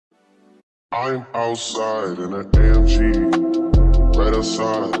I'm outside in an AMG, right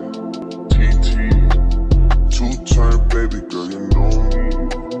outside, TT, two-turn baby girl, you know me,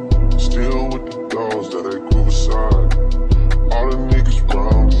 still with the dolls that I grew beside, all the niggas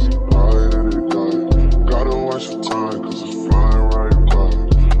round me, they gotta watch the time cause it's flying right by.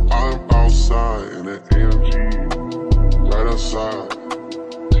 I'm outside in an AMG, right outside,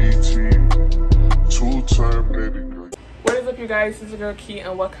 TT, two-turn baby girl. What is up, you guys? It's your girl Key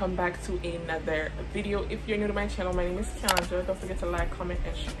and welcome back to another video. If you're new to my channel, my name is Kendra. Don't forget to like, comment,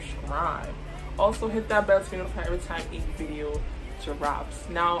 and subscribe. Also hit that bell to be notified every time a video drops.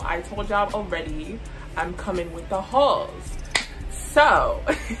 Now, I told y'all already, I'm coming with the hauls. So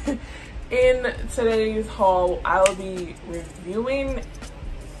in today's haul, I'll be reviewing,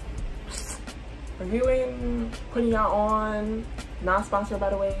 putting y'all on, not sponsored by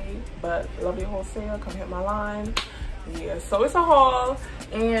the way, but LovelyWholesale, come hit my line. Yeah, so it's a haul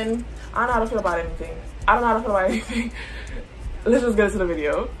and I don't know how to feel about anything. Let's just get into the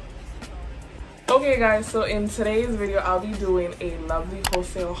video. Okay guys, so in today's video I'll be doing a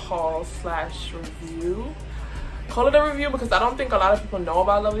LovelyWholesale haul slash review. Call it a review because I don't think a lot of people know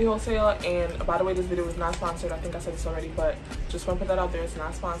about LovelyWholesale. And by the way, this video is not sponsored. I think I said this already, but just want to put that out there. It's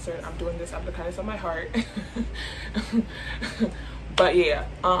not sponsored. I'm doing this out of the kindness of my heart. But yeah,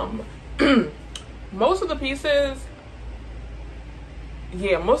 most of the pieces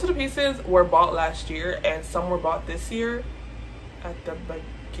were bought last year and some were bought this year at the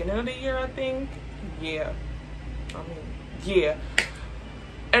beginning of the year, I think. Yeah,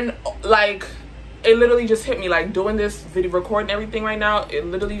 and like it literally just hit me, like doing this video, recording everything right now, it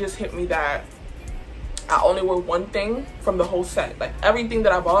literally just hit me that I only wore one thing from the whole set. Like everything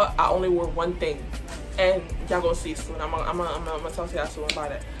that I bought, I only wore one thing, and y'all gonna see soon. I'm gonna talk to y'all soon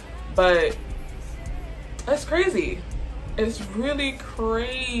about it. But that's crazy. It's really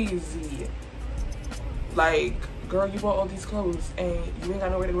crazy. Like, girl, you bought all these clothes and you ain't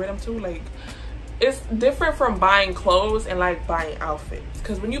got nowhere to wear them to. Like, it's different from buying clothes and like buying outfits.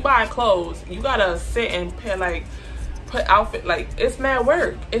 Because when you buy clothes, you gotta sit and put outfit, like it's mad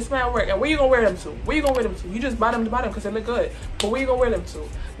work. It's mad work. And where you gonna wear them to? You just buy them to buy them because they look good. But where you gonna wear them to?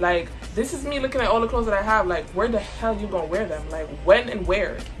 Like, this is me looking at all the clothes that I have. Like, where the hell you gonna wear them? Like, when and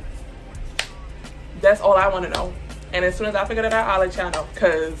where? That's all I want to know. And as soon as I figure it out, I'll let y'all know,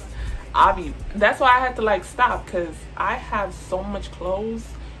 because that's why I had to like stop, because I have so much clothes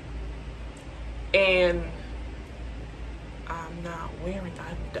and I'm not wearing.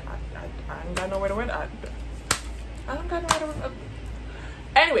 I ain't got nowhere to wear that. I don't got nowhere to wear.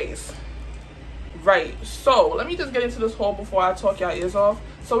 Anyways, right, so let me just get into this haul before I talk y'all ears off.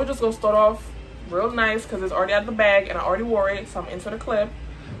 So we're just gonna start off real nice because it's already out of the bag and I already wore it, so I'm into the clip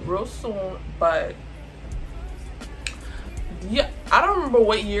real soon. But yeah, I don't remember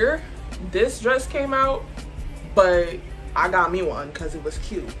what year this dress came out, but I got me one because it was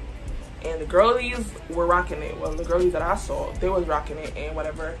cute and the girlies were rocking it. Well, the girlies that I saw, they was rocking it and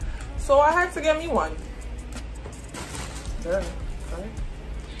whatever, so I had to get me one. Yeah,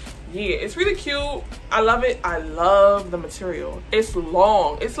 it's really cute. I love it. I love the material. It's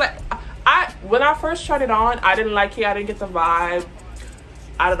long. It's like, when I first tried it on, I didn't like it. I didn't get the vibe.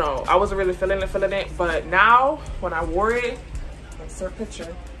 I don't know, I wasn't really feeling it, but now when I wore it, insert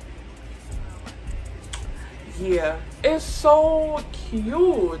picture, yeah, it's so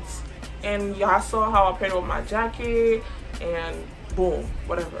cute. And y'all saw how I paired it with my jacket and boom,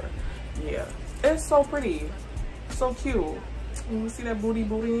 whatever. Yeah, it's so pretty, so cute. You see that booty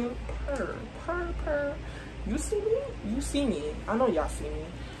purr. You see me, I know y'all see me.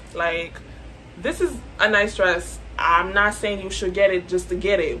 Like, this is a nice dress. I'm not saying you should get it just to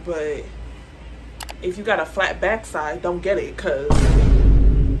get it, but if you got a flat backside, don't get it, cause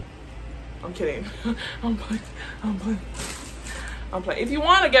I'm kidding. I'm playing. If you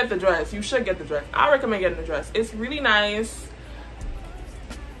want to get the dress, you should get the dress. I recommend getting the dress. It's really nice.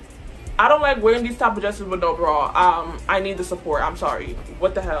 I don't like wearing these type of dresses with no bra. I need the support. I'm sorry.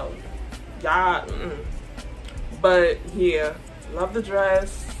 What the hell, y'all? But yeah, love the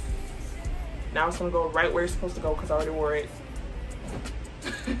dress. Now it's gonna go right where it's supposed to go because I already wore it.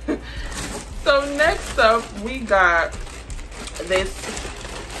 So next up, we got this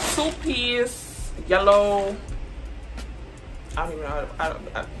two-piece yellow. I don't even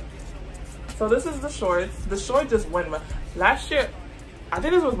know. So this is the shorts. The short just went last year. I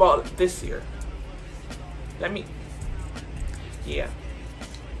think this was bought this year. Yeah.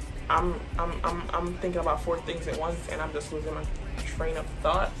 I'm thinking about 4 things at once, and I'm just losing my train of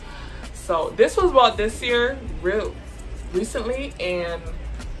thought. So this was bought this year, recently, and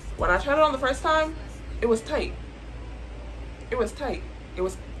when I tried it on the first time, it was tight.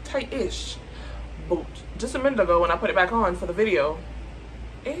 tight-ish. But just a minute ago when I put it back on for the video,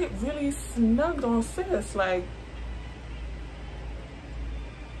 it really snugged on sis. Like,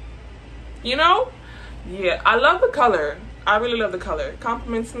 you know? Yeah, I love the color. I really love the color. It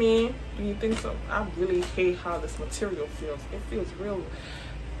compliments me. Do you think so? I really hate how this material feels. It feels real.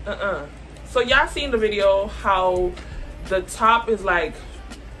 So y'all seen the video how the top is like,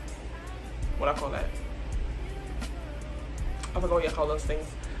 what I call that? I forgot what you call those things.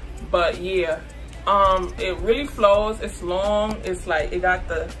 But yeah, it really flows. It's long. It's like it got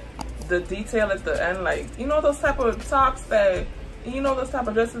the detail at the end. Like, you know those type of tops that, you know those type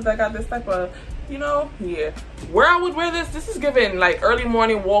of dresses that got this type of, you know, yeah. Where I would wear this is given like early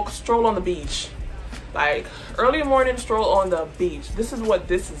morning walk, stroll on the beach. Like early morning stroll on the beach. This is what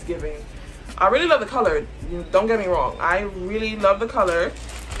this is giving. I really love the color. Don't get me wrong. I really love the color.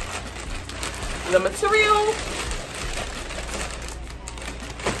 The material,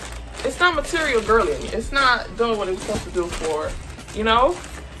 it's not material girling. It's not doing what it's supposed to do for, you know,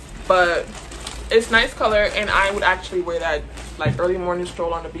 but it's nice color, and I would actually wear that like early morning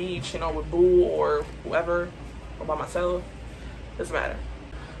stroll on the beach, you know, with boo or whoever, or by myself. Doesn't matter.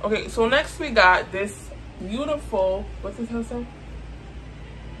 Okay, so next we got this beautiful, what's this house say?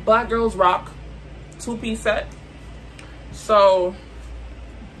 Black Girls Rock 2-piece set. So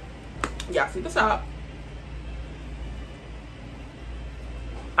yeah, see the top.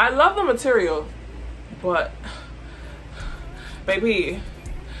 I love the material, but baby,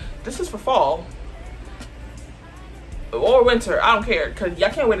 this is for fall or winter. I don't care, because y'all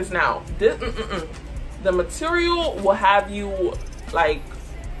can't wear this now. This the material will have you like,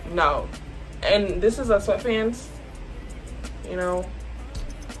 no. And this is a sweatpants, you know.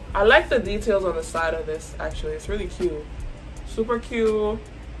 I like the details on the side of this. Actually, it's really cute, super cute.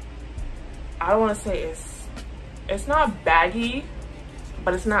 I don't want to say it's not baggy,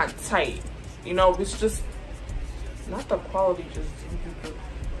 but it's not tight, you know. It's just not the quality, just,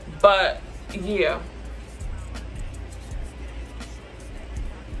 but yeah,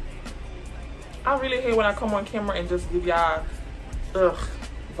 I really hate when I come on camera and just give y'all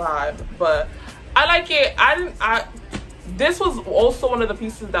vibe, but I like it. This was also one of the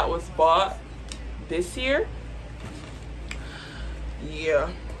pieces that was bought this year. Yeah,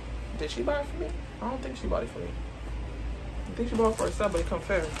 did she buy it for me? I don't think she bought it for me. I think she bought it for herself, but it couldn't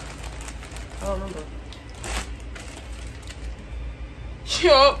fit. I don't remember.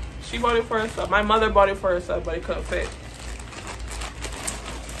 Yup, she bought it for herself. My mother bought it for herself, but it couldn't fit.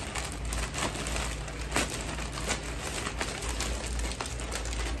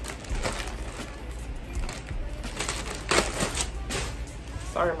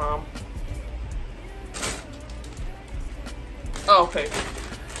 Sorry, Mom. Okay.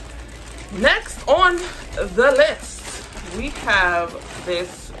 Next on the list, we have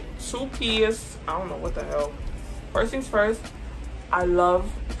this 2-piece, I don't know what the hell. First things first, I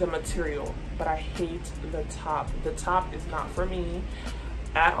love the material, but I hate the top. The top is not for me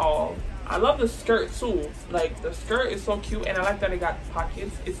at all. I love the skirt too. Like, the skirt is so cute, and I like that it got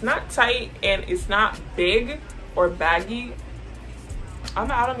pockets. It's not tight, and it's not big or baggy. I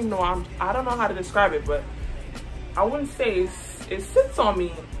don't even know. I don't know how to describe it, but I wouldn't say it sits on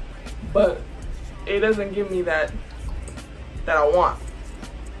me, but it doesn't give me that I want.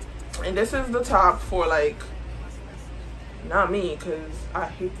 And this is the top for, like, not me, because I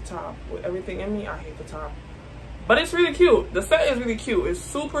hate the top. With everything in me, I hate the top. But it's really cute. The set is really cute. It's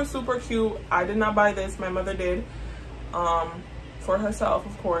super, super cute. I did not buy this. My mother did. For herself,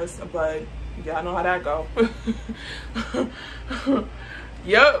 of course. But y'all know how that go.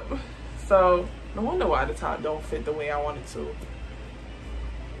 Yep. So, no wonder why the top don't fit the way I want it to.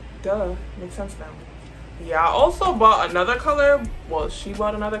 Duh. Makes sense now. Yeah, I also bought another color. Well, she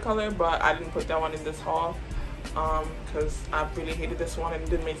bought another color, but I didn't put that one in this haul. Because I really hated this one, and it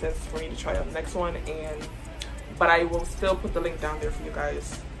didn't make sense for me to try out the next one. But I will still put the link down there for you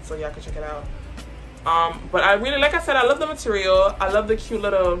guys, so y'all can check it out. But I really, like I said, I love the material. I love the cute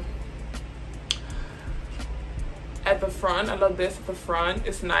little at the front. I love this at the front.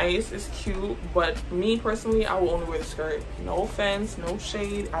 It's nice, it's cute, but me personally, I will only wear the skirt. No offense, no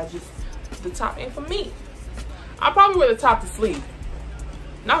shade. The top ain't for me. I'll probably wear the top to sleep.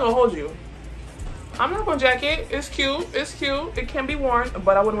 Not gonna hold you. I'm not gonna jack it. It's cute. It's cute. It can be worn,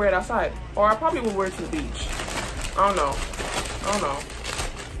 but I wouldn't wear it outside. Or I probably would wear it to the beach. I don't know. I don't know.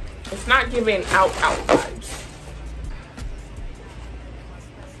 It's not giving out vibes.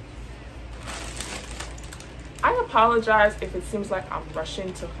 I apologize if it seems like I'm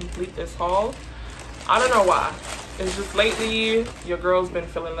rushing to complete this haul. I don't know why. It's just lately your girl's been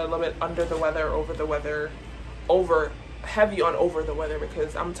feeling a little bit under the weather, over heavy on over the weather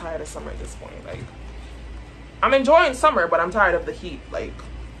because I'm tired of summer at this point. Like, I'm enjoying summer, but I'm tired of the heat. Like,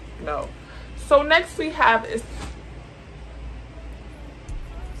 no. So next we have is,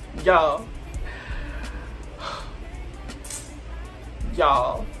 y'all,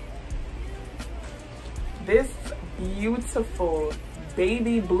 this beautiful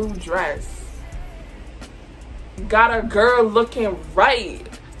baby blue dress got a girl looking right,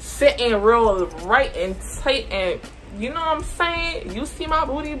 sitting real right and tight, and you know what I'm saying? You see my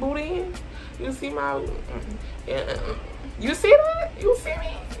booty? You see my, you see that? You see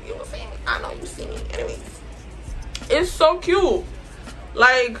me? You see me? I know you see me. Anyways, it's so cute.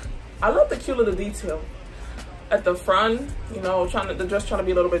 Like, I love the cute little detail at the front, you know, the dress trying to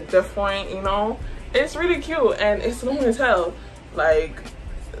be a little bit different, you know. It's really cute, and it's long as hell. Like,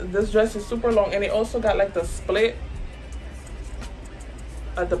 this dress is super long, and it also got like the split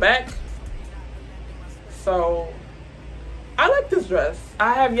at the back. So I like this dress.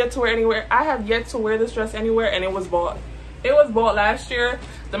 I have yet to wear this dress anywhere, and it was bought last year.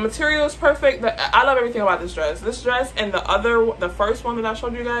 The material is perfect. I love everything about this dress. This dress and the first one that I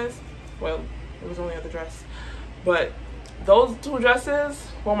showed you guys, well, it was only the other dress, but those two dresses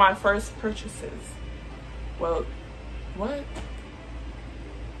were my first purchases. Well, what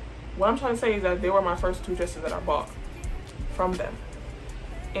I'm trying to say is that they were my first two dresses that I bought from them,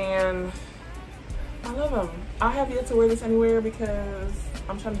 and I love them. I have yet to wear this anywhere because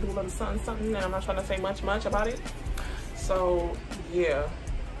I'm trying to do a little something, and I'm not trying to say much about it. So yeah,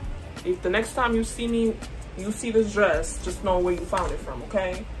 if the next time you see me, you see this dress, just know where you found it from.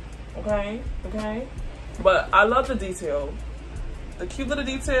 Okay. But I love the detail, the cute little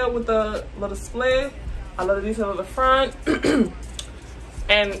detail with the little split. I love the detail of the front.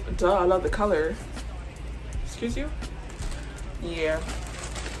 And duh, I love the color. Excuse you? Yeah.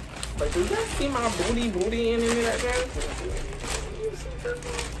 But do you guys see my booty in it like that?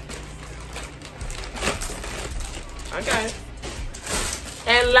 Okay.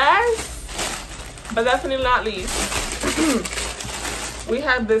 And last, but definitely not least, we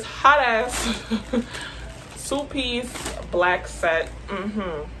have this hot ass two-piece black set.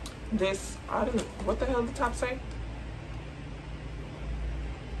 This, I don't know, what the hell did the top say?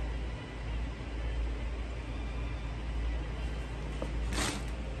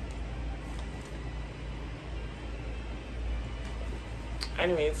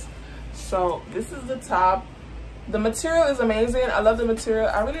 Anyways, so this is the top. The material is amazing. I love the material.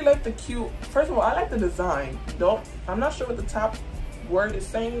 I really like the cute, first of all, I like the design. I'm not sure what the top word is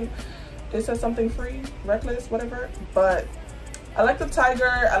saying. It says something free, reckless, whatever, but I like the tiger.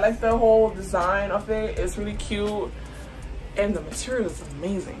 I like the whole design of it. It's really cute, and the material is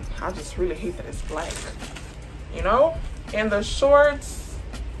amazing. I just really hate that it's black, you know. And the shorts,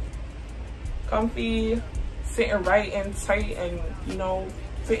 comfy, sitting right and tight, and you know,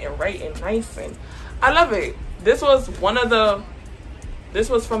 fitting right and nice, and I love it. This was from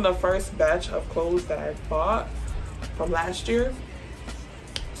the first batch of clothes that I bought from last year.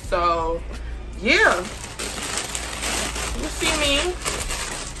 So yeah, you see me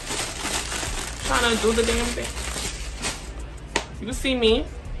trying to do the damn thing. You see me,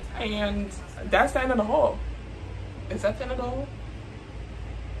 and that's the end of the haul. Is that the end of the haul?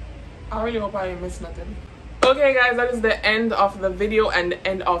 I really hope I didn't miss nothing. Okay guys, that is the end of the video and the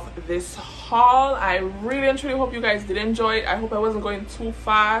end of this haul. I really and truly hope you guys did enjoy it. I hope I wasn't going too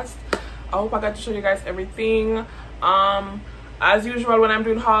fast. I hope I got to show you guys everything. As usual, when I'm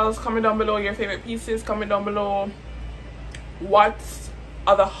doing hauls, comment down below your favorite pieces. Comment down below what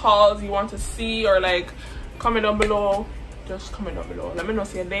other hauls you want to see, or like comment down below. Just comment down below. Let me know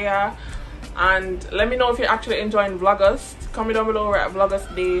if you're there. And let me know if you're actually enjoying Vlogust. Comment down below. We're at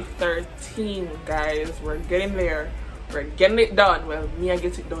Vlogust day 13, guys. We're getting there. We're getting it done. Well, me, I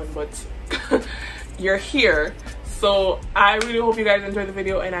get it done, but you're here. So I really hope you guys enjoyed the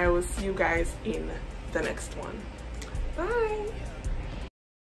video, and I will see you guys in the next one.